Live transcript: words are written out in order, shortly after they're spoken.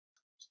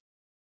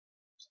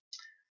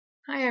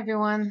Hi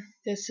everyone,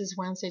 this is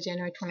Wednesday,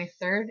 January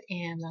 23rd,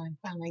 and I'm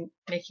finally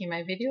making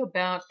my video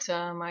about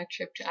my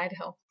trip to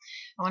Idaho.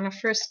 I want to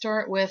first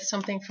start with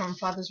something from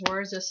Father's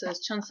Words. This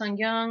is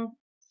Cheonsang,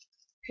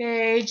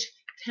 page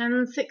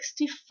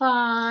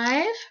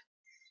 1065,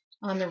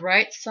 on the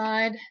right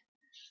side,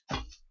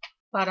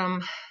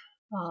 bottom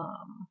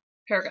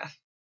paragraph.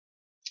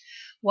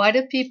 Why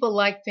do people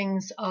like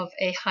things of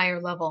a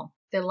higher level?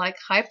 They like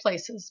high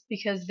places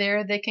because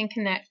there they can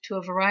connect to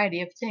a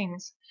variety of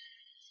things.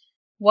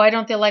 Why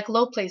don't they like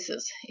low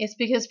places? It's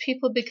because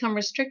people become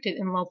restricted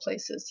in low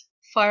places,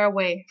 far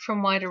away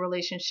from wider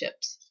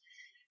relationships.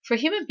 For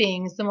human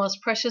beings, the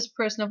most precious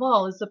person of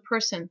all is the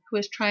person who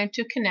is trying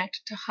to connect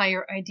to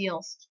higher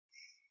ideals,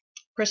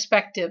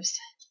 perspectives,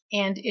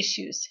 and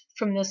issues.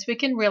 From this, we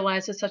can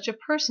realize that such a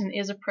person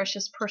is a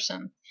precious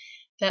person.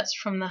 That's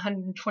from the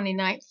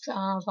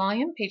 129th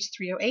volume, page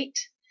 308,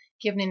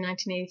 given in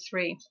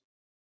 1983.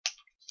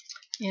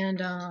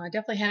 And I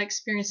definitely had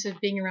experience of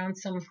being around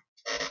some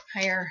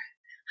higher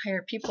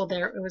people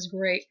there. It was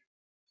great.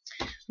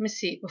 Let me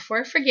see.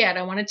 Before I forget,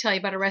 I want to tell you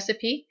about a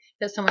recipe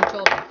that someone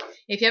told me.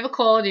 If you have a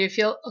cold or you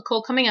feel a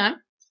cold coming on,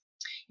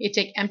 you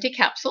take empty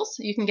capsules.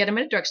 You can get them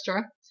at a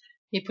drugstore.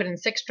 You put in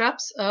 6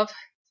 drops of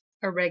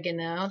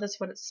oregano.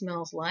 That's what it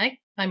smells like.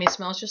 It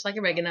smells just like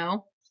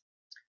oregano.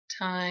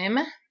 Thyme.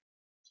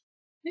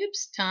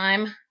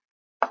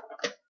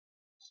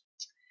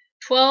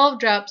 12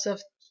 drops of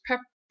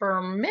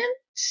peppermint.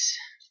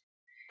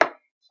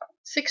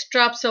 6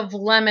 drops of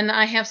lemon.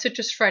 I have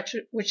citrus fresh,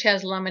 which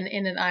has lemon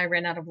in it. I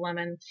ran out of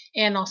lemon.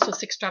 And also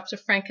 6 drops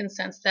of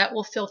frankincense. That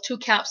will fill 2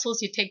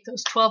 capsules. You take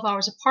those 12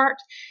 hours apart,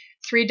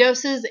 3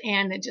 doses,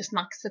 and it just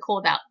knocks the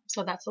cold out.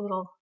 So that's a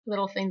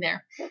little thing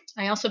there.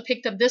 I also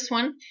picked up this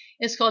one.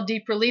 It's called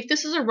Deep Relief.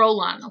 This is a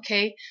roll-on,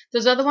 okay?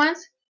 Those other ones,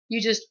 you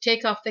just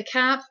take off the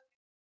cap.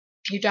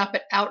 You drop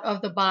it out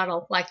of the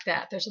bottle like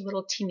that. There's a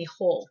little teeny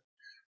hole.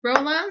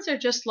 Roll-ons are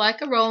just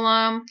like a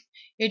roll-on.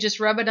 You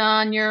just rub it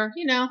on your,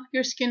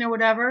 your skin or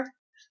whatever.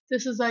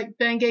 This is like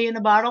Bengay in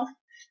a bottle,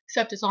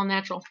 except it's all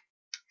natural.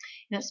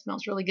 And it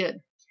smells really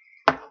good.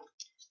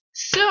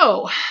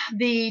 So,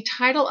 the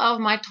title of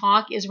my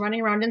talk is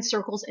Running Around in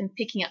Circles and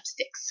Picking Up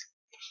Sticks.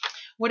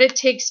 What it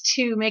takes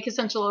to make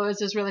essential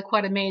oils is really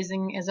quite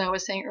amazing, as I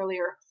was saying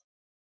earlier.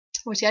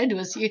 What you got to do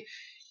is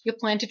you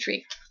plant a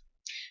tree.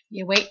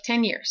 You wait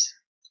 10 years.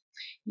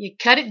 You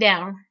cut it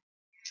down.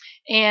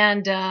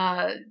 And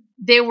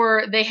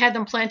they had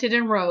them planted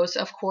in rows,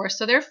 of course,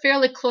 so they're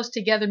fairly close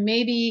together,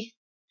 maybe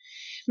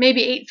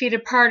 8 feet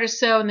apart or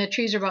so, and the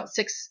trees are about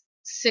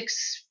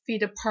six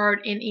feet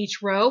apart in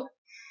each row.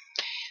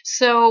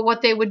 So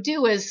what they would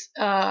do is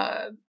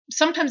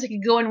sometimes they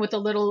could go in with a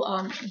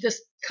little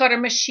this cutter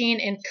machine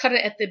and cut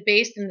it at the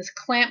base, and this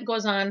clamp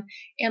goes on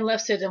and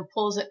lifts it and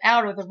pulls it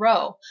out of the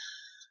row.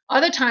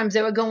 Other times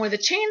they would go in with a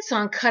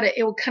chainsaw and cut it.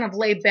 It would kind of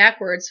lay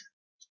backwards.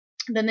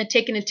 Then they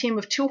take in a team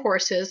of 2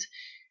 horses,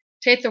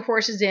 take the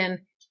horses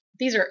in.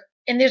 These are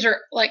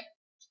like,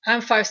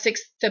 I'm 5'6".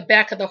 The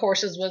back of the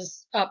horses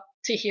was up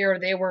to here.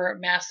 They were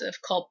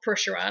massive, called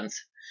Percherons,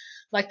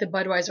 like the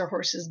Budweiser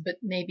horses, but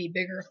maybe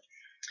bigger.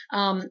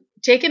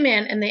 Take them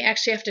in, and they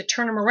actually have to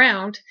turn them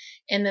around,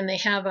 and then they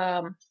have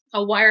a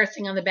wire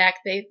thing on the back.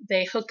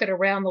 They hook it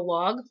around the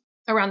log,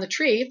 around the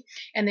tree,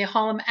 and they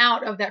haul them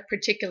out of that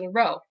particular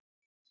row.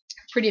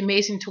 Pretty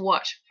amazing to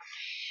watch.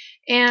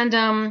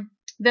 And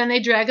then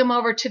they drag them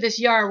over to this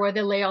yard where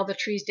they lay all the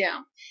trees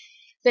down.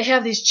 They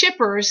have these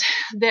chippers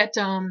that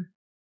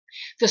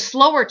the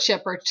slower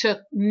chipper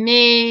took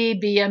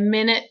maybe a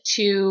minute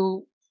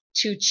to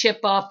chip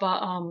up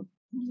a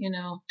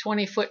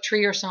 20-foot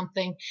tree or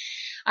something.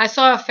 I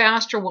saw a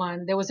faster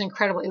one that was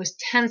incredible. It was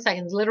 10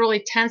 seconds,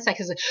 literally 10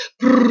 seconds.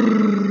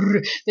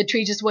 The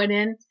tree just went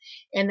in,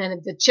 and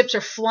then the chips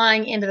are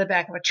flying into the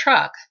back of a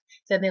truck.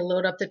 Then they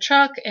load up the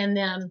truck, and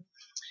then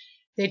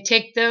they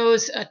take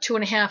those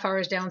 2.5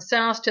 hours down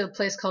south to a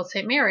place called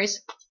St.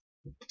 Mary's,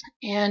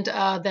 and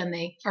then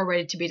they are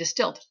ready to be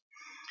distilled.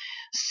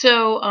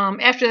 So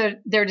after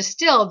they're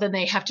distilled, then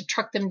they have to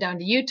truck them down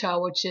to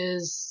Utah, which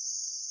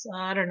is,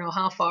 I don't know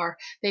how far.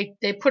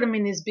 They put them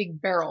in these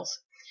big barrels,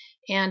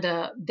 and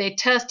they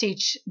test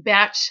each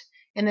batch,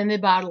 and then they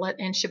bottle it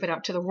and ship it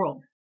out to the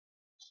world.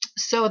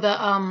 So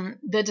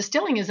the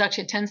distilling is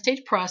actually a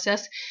 10-stage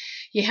process.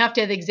 You have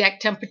to have the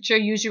exact temperature,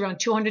 usually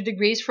around 200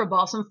 degrees for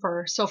balsam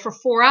fir. So for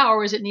 4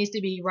 hours, it needs to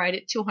be right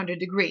at 200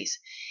 degrees.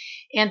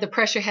 And the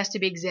pressure has to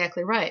be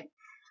exactly right.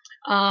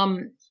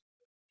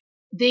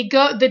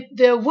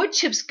 The wood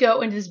chips go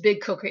into this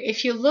big cooker.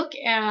 If you look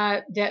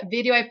at that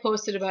video I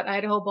posted about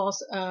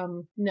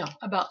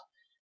about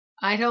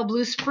Idaho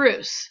blue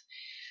spruce,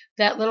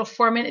 that little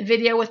 4-minute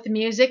video with the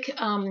music,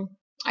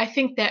 I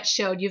think that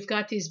showed you've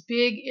got these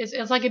big,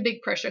 it's like a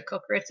big pressure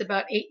cooker. It's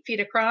about 8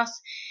 feet across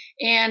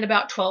and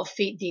about 12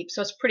 feet deep,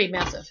 so it's pretty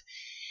massive.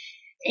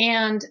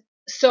 And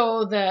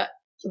so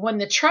when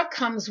the truck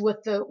comes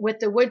with the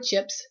wood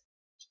chips,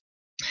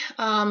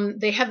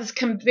 they have this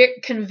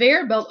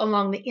conveyor belt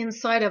along the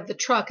inside of the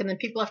truck, and then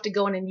people have to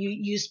go in and you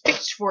use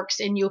pitchforks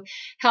and you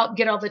help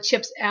get all the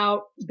chips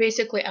out,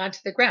 basically onto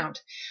the ground.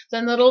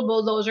 Then the little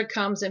bulldozer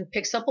comes and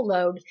picks up a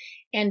load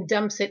and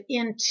dumps it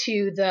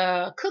into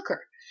the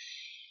cooker.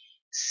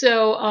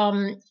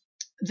 So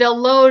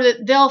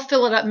they'll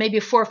fill it up maybe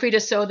 4 feet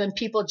or so. Then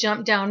people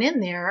jump down in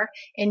there,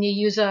 and you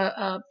use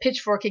a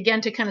pitchfork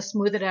again to kind of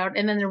smooth it out.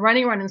 And then the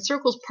running around in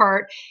circles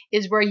part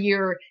is where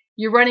you're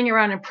running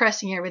around and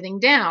pressing everything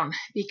down,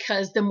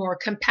 because the more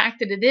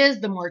compacted it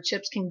is, the more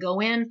chips can go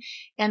in,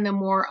 and the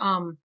more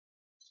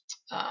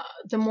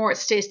it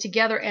stays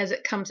together as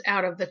it comes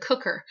out of the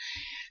cooker.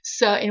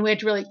 So, and we had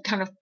to really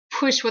kind of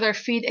push with our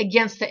feet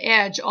against the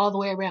edge all the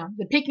way around.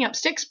 The picking up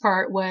sticks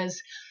part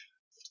was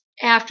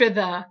after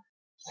the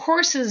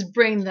horses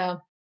bring the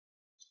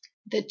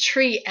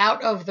tree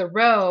out of the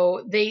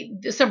row,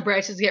 some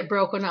branches get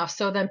broken off,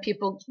 so then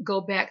people go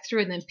back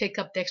through and then pick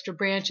up the extra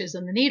branches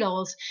and the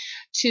needles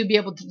to be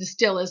able to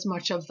distill as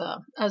much of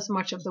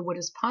the wood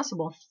as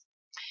possible.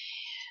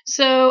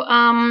 So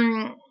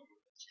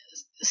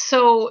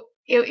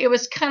it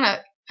was kind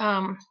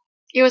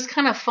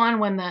of fun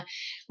when the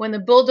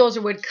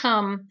bulldozer would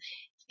come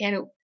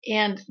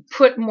and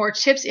put more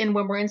chips in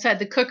when we're inside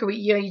the cooker.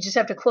 You just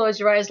have to close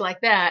your eyes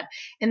like that,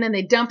 and then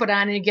they dump it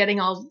on, and you're getting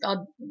all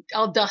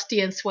dusty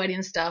and sweaty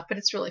and stuff. But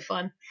it's really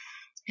fun.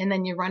 And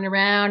then you run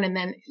around, and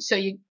then so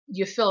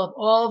you fill up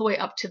all the way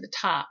up to the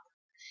top,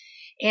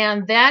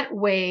 and that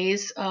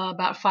weighs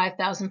about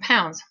 5,000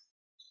 pounds.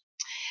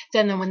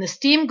 Then when the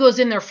steam goes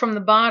in there from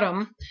the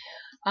bottom,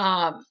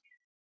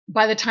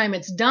 by the time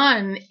it's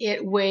done,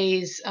 it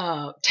weighs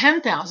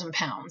 10,000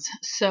 pounds.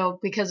 So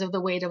because of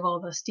the weight of all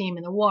the steam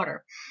in the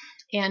water.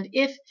 And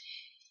if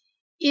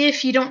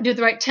you don't do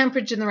the right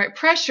temperature and the right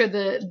pressure,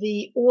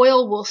 the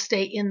oil will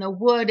stay in the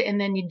wood,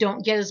 and then you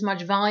don't get as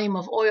much volume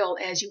of oil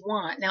as you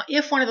want. Now,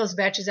 if one of those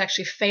batches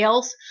actually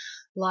fails,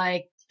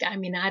 I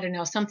don't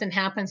know, something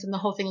happens and the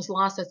whole thing is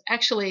lost, that's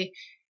actually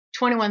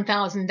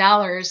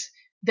 $21,000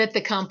 that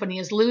the company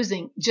is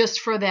losing just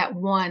for that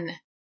one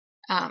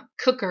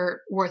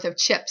cooker worth of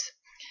chips.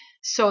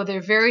 So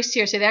they're very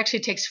serious. It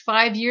actually takes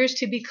 5 years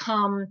to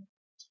become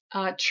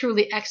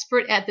truly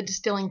expert at the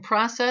distilling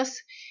process.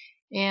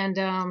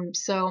 And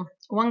so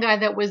one guy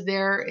that was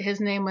there, his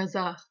name was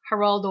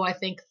Geraldo, I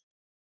think.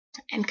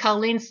 And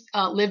Colleen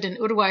lived in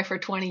Uruguay for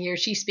 20 years.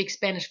 She speaks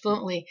Spanish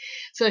fluently.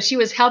 So she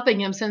was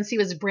helping him since he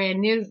was brand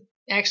new,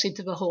 actually,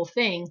 to the whole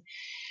thing,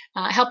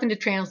 helping to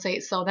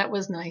translate. So that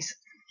was nice.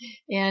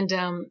 And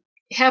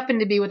happened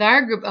to be with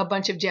our group, a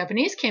bunch of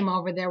Japanese came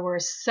over. There were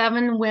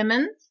 7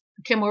 women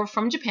who came over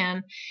from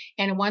Japan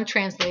and 1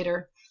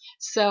 translator.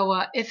 So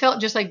it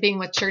felt just like being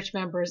with church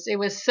members. It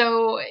was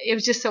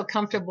just so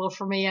comfortable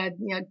for me.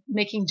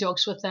 Making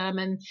jokes with them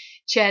and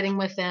chatting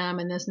with them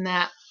and this and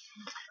that.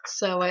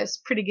 So it's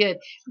pretty good.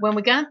 When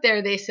we got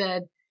there, they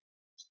said,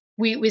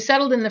 we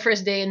settled in the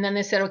first day, and then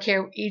they said, okay,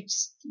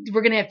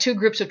 we're going to have 2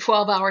 groups of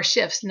 12-hour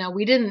shifts. Now,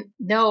 we didn't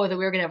know that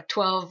we were going to have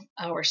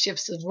 12-hour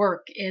shifts of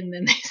work. And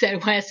then they said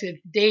one has to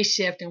take the day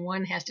shift and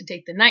one has to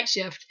take the night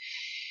shift.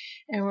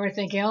 And we're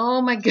thinking,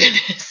 oh my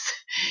goodness,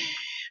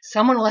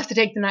 someone will have to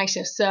take the night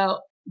shift.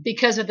 So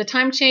because of the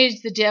time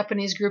change, the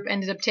Japanese group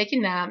ended up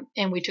taking that,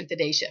 and we took the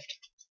day shift.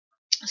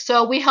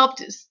 So we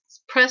helped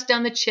press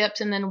down the chips,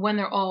 and then when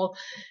they're all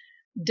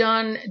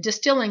done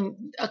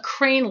distilling, a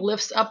crane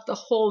lifts up the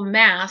whole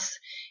mass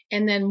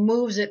and then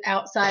moves it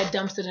outside,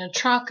 dumps it in a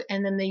truck,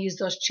 and then they use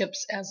those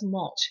chips as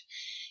mulch.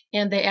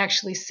 And they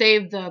actually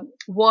save the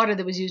water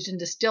that was used in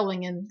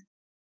distilling and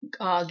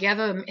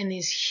gather them in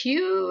these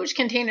huge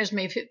containers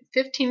made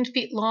 15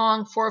 feet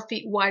long, 4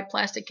 feet wide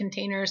plastic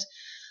containers,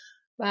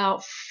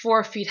 about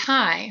 4 feet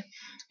high.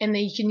 And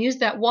then you can use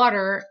that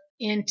water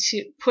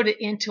put it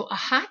into a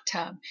hot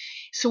tub.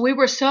 So we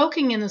were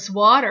soaking in this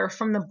water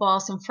from the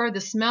balsam fir.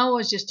 The smell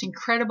was just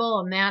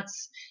incredible, and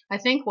that's, I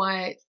think,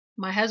 why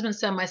my husband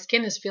said my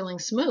skin is feeling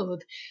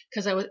smooth,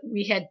 because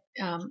we had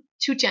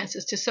 2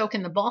 chances to soak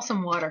in the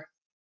balsam water.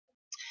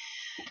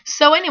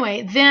 So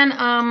anyway, then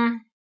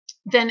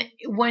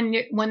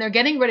when they're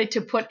getting ready to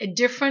put a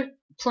different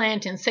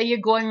plant in, say you're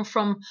going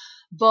from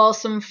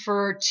balsam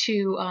fir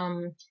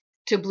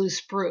to blue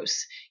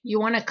spruce, you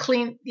want to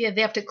clean.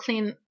 They have to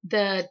clean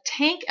the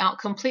tank out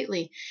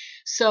completely.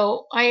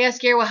 So I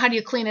asked Gary, well, how do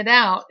you clean it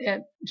out?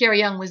 Gary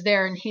Young was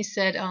there, and he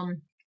said,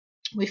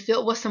 we fill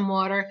it with some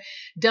water,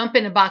 dump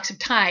in a box of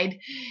Tide,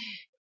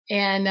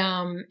 and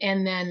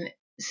then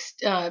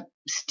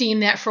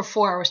steam that for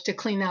 4 hours to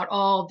clean out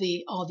all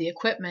the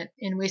equipment.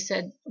 And we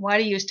said, why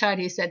do you use Tide?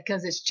 He said,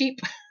 because it's cheap.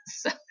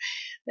 So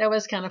that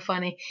was kind of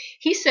funny.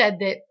 He said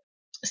that,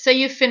 say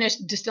you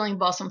finished distilling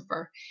balsam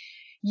fir,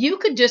 you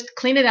could just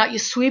clean it out. You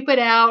sweep it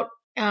out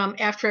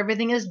after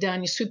everything is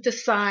done. You sweep the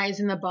sides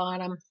and the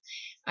bottom.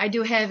 I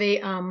do have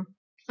a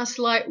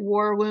slight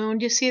war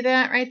wound. You see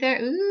that right there?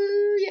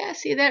 Ooh, yeah,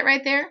 see that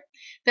right there?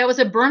 That was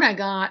a burn I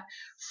got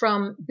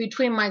from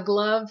between my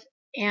glove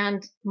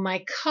and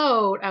my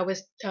coat.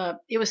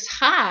 It was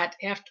hot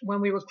when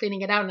we were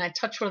cleaning it out, and I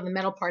touched one of the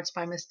metal parts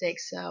by mistake.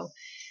 So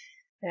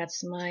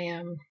that's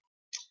my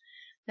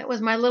That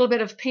was my little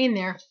bit of pain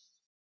there.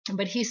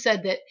 But he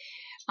said that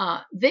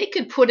they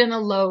could put in a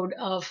load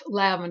of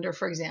lavender,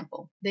 for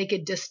example. They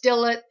could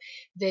distill it,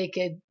 they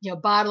could,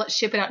 bottle it,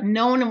 ship it out.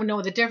 No one would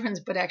know the difference,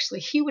 but actually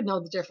he would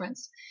know the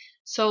difference.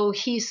 So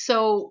he's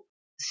so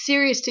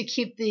serious to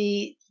keep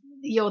the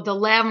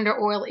lavender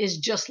oil is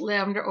just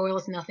lavender oil,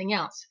 is nothing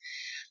else.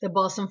 The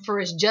balsam fir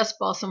is just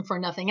balsam fir,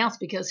 nothing else,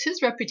 because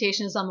his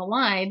reputation is on the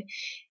line.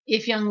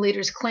 If young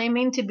leaders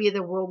claiming to be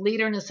the world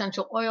leader in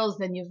essential oils,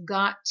 then you've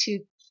got to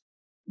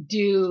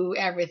do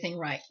everything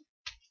right.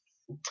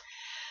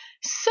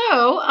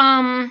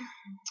 So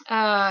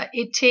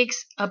it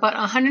takes about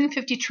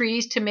 150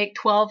 trees to make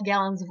 12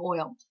 gallons of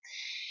oil.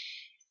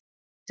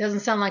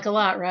 Doesn't sound like a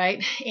lot,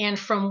 right? And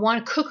from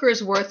one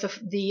cooker's worth of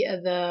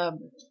the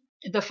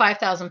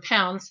 5,000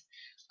 pounds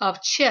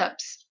of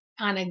chips,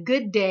 on a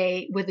good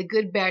day with a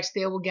good batch,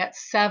 they will get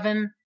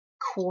 7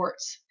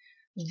 quarts.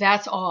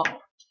 That's all.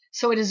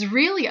 So it is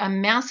really a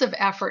massive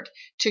effort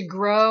to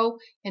grow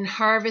and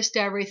harvest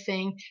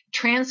everything,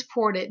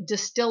 transport it,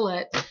 distill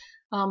it.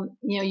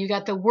 You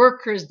got the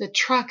workers, the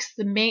trucks,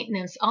 the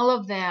maintenance, all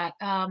of that.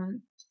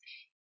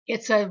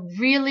 It's a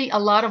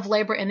lot of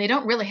labor, and they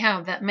don't really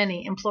have that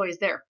many employees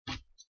there.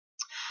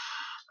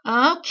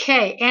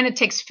 Okay, and it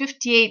takes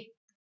 58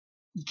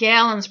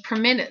 gallons per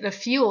minute of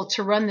fuel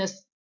to run this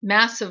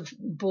massive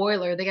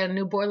boiler. They got a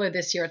new boiler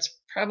this year. It's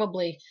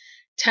probably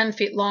 10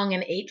 feet long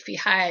and 8 feet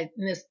high,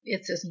 and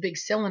it's this big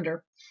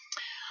cylinder.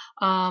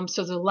 So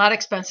there's a lot of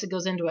expense that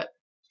goes into it.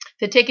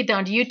 They take it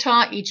down to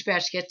Utah. Each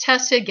batch gets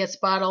tested, gets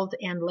bottled,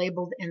 and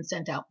labeled and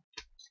sent out.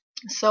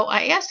 So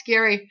I asked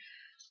Gary,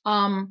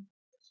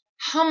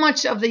 how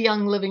much of the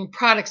Young Living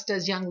products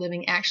does Young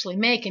Living actually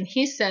make? And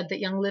he said that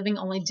Young Living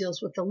only deals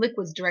with the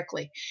liquids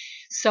directly.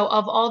 So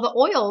of all the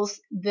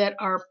oils that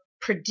are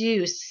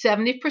produced,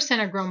 70%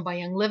 are grown by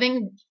Young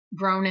Living,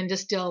 grown and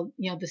distilled,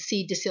 the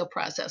seed distill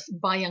process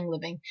by Young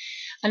Living.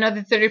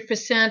 Another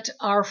 30%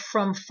 are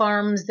from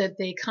farms that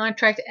they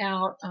contract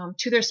out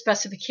to their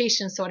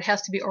specifications. So it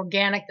has to be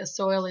organic. The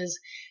soil is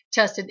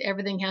tested.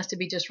 Everything has to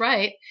be just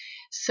right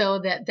so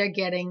that they're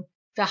getting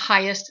the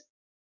highest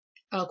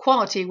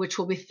quality, which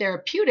will be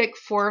therapeutic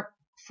for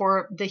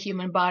the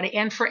human body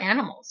and for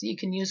animals. You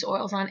can use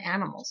oils on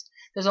animals.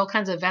 There's all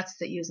kinds of vets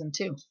that use them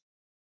too.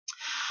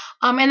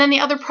 And then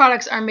the other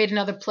products are made in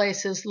other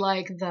places,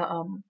 like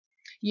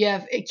you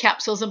have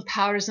capsules and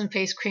powders and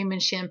face cream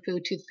and shampoo,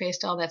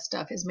 toothpaste, all that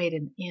stuff is made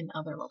in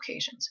other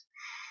locations.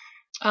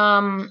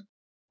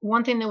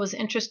 One thing that was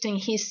interesting,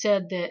 he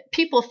said that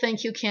people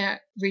think you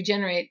can't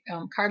regenerate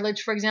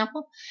cartilage, for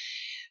example,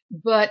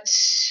 but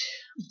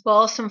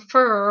balsam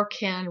fir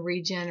can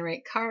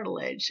regenerate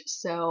cartilage.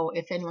 So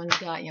if anyone's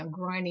got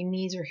grinding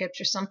knees or hips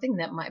or something,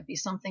 that might be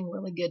something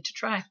really good to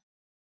try.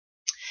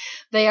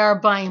 They are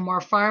buying more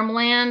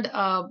farmland.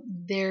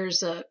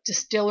 There's a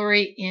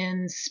distillery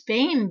in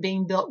Spain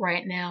being built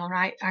right now. And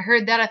I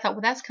heard that. I thought,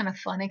 well, that's kind of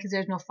funny because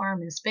there's no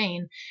farm in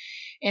Spain.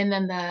 And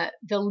then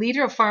the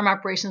leader of farm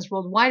operations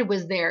worldwide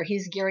was there.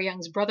 He's Gary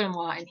Young's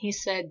brother-in-law. And he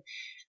said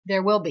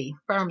there will be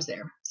farms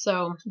there.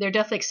 So they're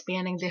definitely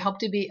expanding. They hope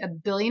to be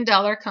 $1 billion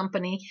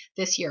company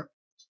this year.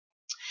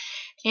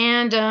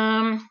 And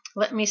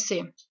let me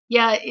see.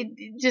 Yeah,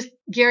 just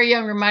Gary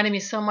Young reminded me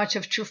so much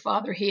of True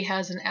Father. He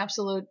has an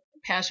absolute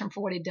passion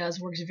for what he does,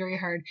 works very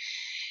hard.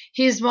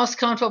 He's most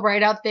comfortable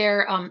right out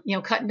there,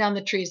 cutting down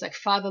the trees. Like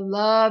Father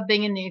loved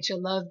being in nature,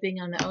 loved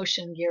being on the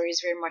ocean. Gary's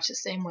very much the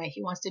same way.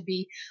 He wants to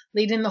be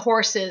leading the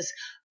horses,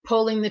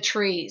 pulling the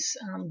trees,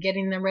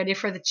 getting them ready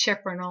for the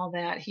chipper and all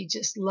that. He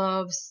just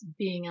loves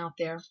being out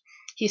there.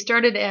 He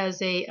started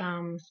as a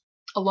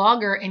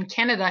logger in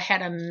Canada,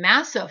 had a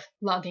massive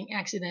logging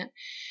accident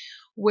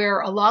where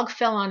a log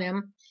fell on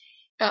him,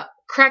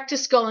 cracked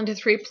his skull into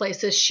 3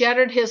 places,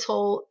 shattered his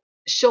whole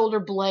shoulder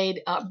blade,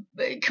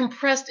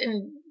 compressed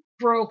and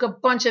broke a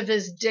bunch of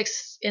his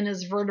discs in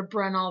his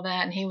vertebra and all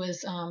that, and he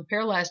was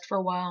paralyzed for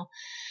a while.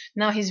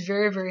 Now he's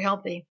very, very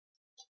healthy.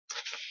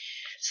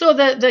 So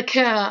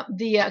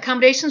the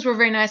accommodations were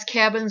very nice.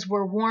 Cabins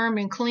were warm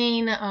and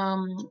clean.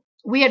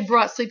 We had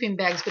brought sleeping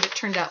bags, but it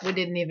turned out we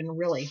didn't even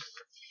really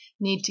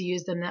need to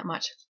use them that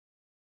much.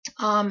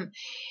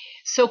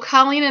 So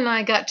Colleen and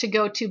I got to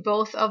go to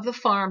both of the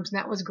farms, and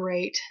that was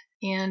great.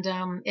 And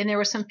there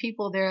were some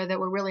people there that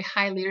were really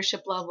high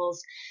leadership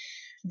levels,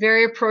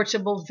 very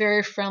approachable,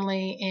 very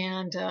friendly.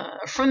 And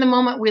from the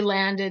moment we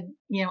landed,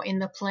 in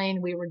the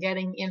plane, we were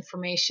getting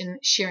information,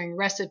 sharing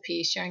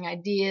recipes, sharing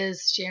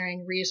ideas,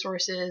 sharing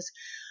resources.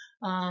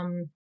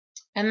 And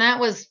that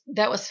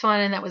was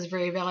fun, and that was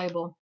very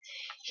valuable.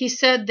 He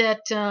said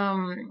that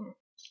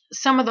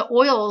some of the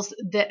oils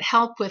that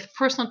help with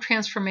personal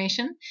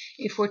transformation,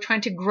 if we're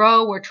trying to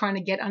grow, we're trying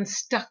to get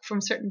unstuck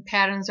from certain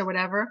patterns or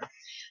whatever,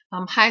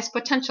 highest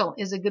potential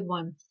is a good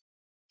one.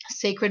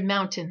 Sacred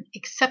Mountain,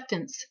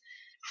 acceptance,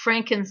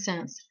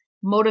 frankincense,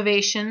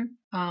 motivation,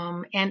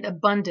 and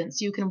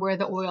abundance. You can wear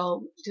the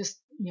oil just,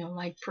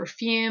 like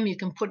perfume. You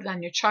can put it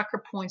on your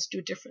chakra points,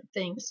 do different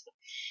things.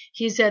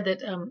 He said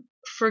that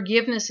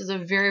forgiveness is a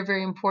very,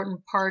 very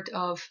important part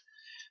of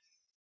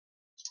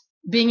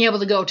being able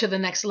to go to the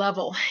next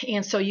level.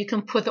 And so you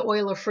can put the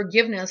oil of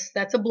forgiveness,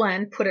 that's a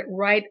blend, put it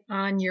right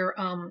on your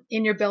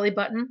in your belly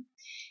button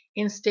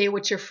and stay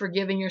what you're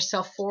forgiving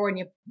yourself for,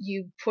 and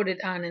you put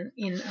it on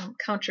in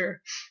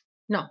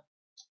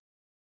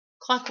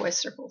clockwise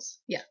circles.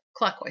 Yeah,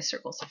 clockwise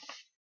circles.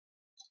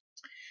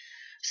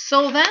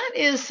 So that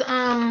is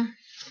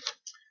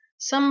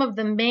some of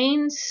the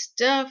main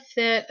stuff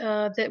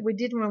that we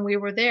did when we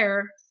were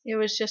there. It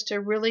was just a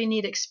really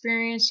neat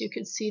experience. You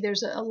could see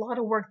there's a lot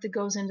of work that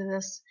goes into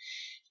this,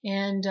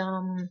 and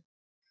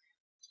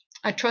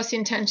I trust the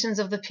intentions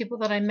of the people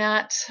that I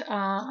met,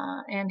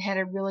 and had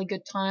a really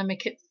good time. I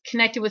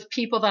connected with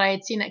people that I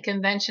had seen at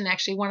convention.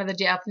 Actually, one of the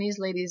Japanese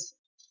ladies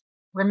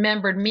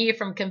remembered me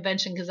from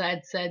convention because I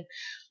had said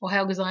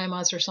 "Ohayou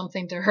gozaimasu" or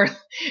something to her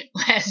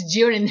last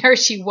June, and there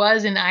she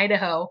was in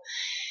Idaho.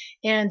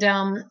 And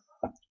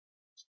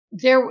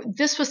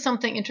this was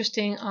something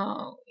interesting.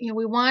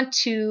 We want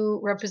to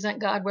represent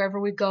God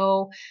wherever we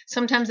go.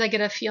 Sometimes I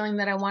get a feeling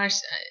that I want to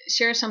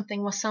share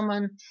something with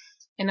someone.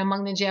 And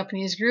among the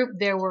Japanese group,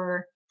 there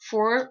were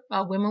 4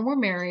 women were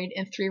married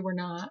and 3 were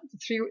not. The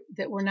 3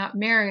 that were not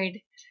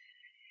married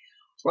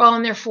were all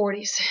in their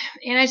 40s.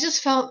 And I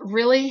just felt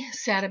really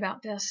sad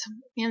about this.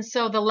 And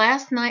so the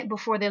last night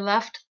before they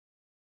left,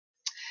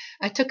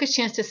 I took a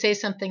chance to say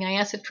something. I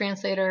asked the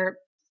translator,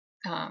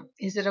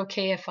 is it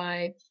okay if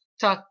I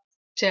talk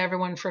to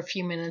everyone for a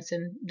few minutes?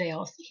 And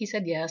he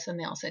said yes, and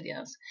they all said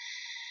yes.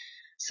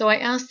 So I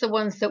asked the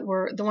ones that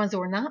were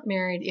not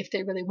married if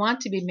they really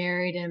want to be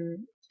married,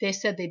 and they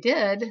said they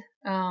did.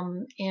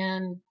 And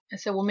I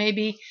said, well,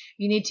 maybe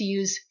you need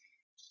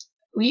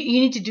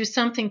to do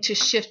something to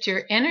shift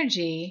your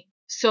energy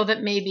so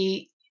that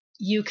maybe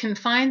you can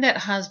find that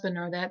husband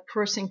or that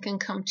person can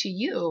come to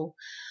you,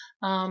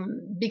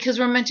 because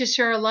we're meant to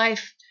share our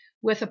life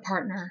with a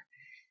partner,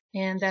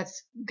 and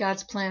that's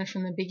God's plan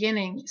from the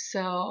beginning.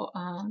 So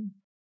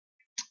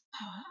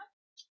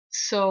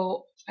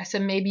I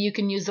said, maybe you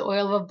can use the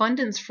oil of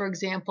abundance, for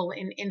example,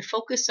 and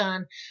focus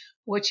on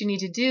what you need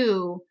to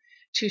do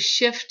to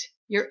shift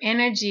your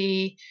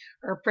energy,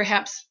 or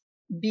perhaps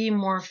be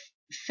more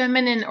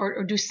feminine,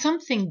 or do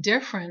something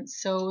different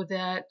so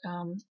that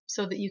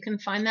you can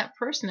find that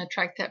person,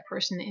 attract that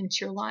person into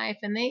your life.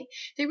 And they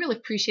really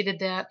appreciated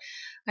that.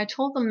 I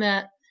told them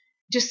that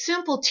just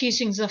simple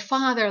teachings of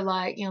Father,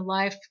 like,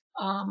 life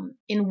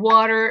in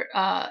water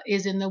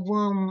is in the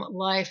womb,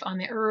 life on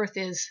the earth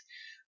is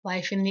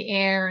life in the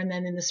air, and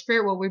then in the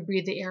spirit world we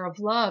breathe the air of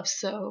love.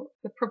 So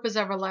the purpose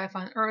of our life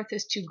on earth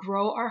is to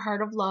grow our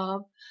heart of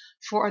love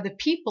for other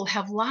people,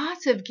 have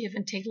lots of give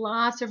and take,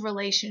 lots of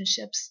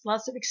relationships,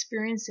 lots of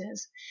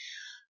experiences,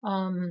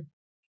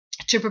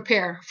 to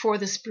prepare for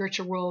the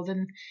spiritual world.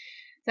 And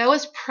that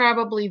was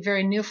probably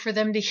very new for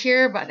them to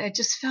hear, but I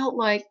just felt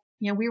like,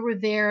 we were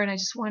there, and I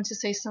just wanted to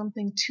say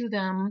something to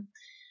them.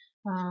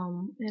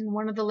 And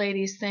one of the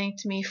ladies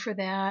thanked me for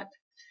that.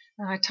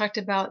 I talked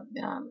about,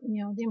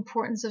 the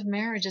importance of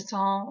marriage. It's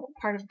all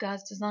part of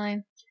God's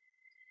design.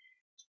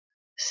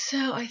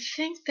 So I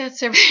think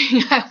that's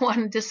everything I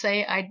wanted to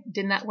say. I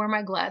did not wear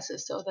my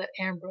glasses so that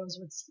Ambrose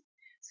would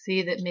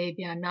see that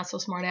maybe I'm not so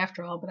smart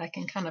after all, but I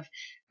can kind of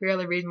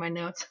barely read my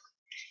notes.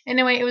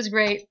 Anyway, it was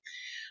great.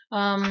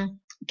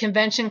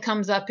 Convention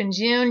comes up in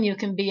June. You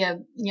can be a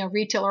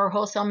retail or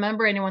wholesale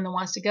member. Anyone that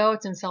wants to go.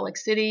 It's in Salt Lake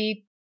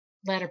City,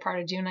 latter part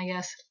of June, I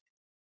guess.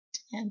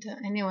 And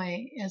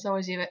anyway, as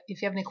always, if you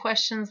have any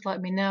questions, let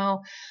me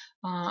know.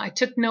 I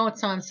took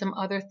notes on some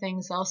other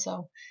things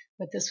also,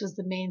 but this was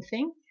the main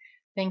thing.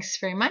 Thanks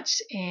very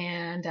much,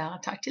 and I'll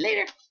talk to you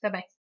later.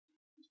 Bye-bye.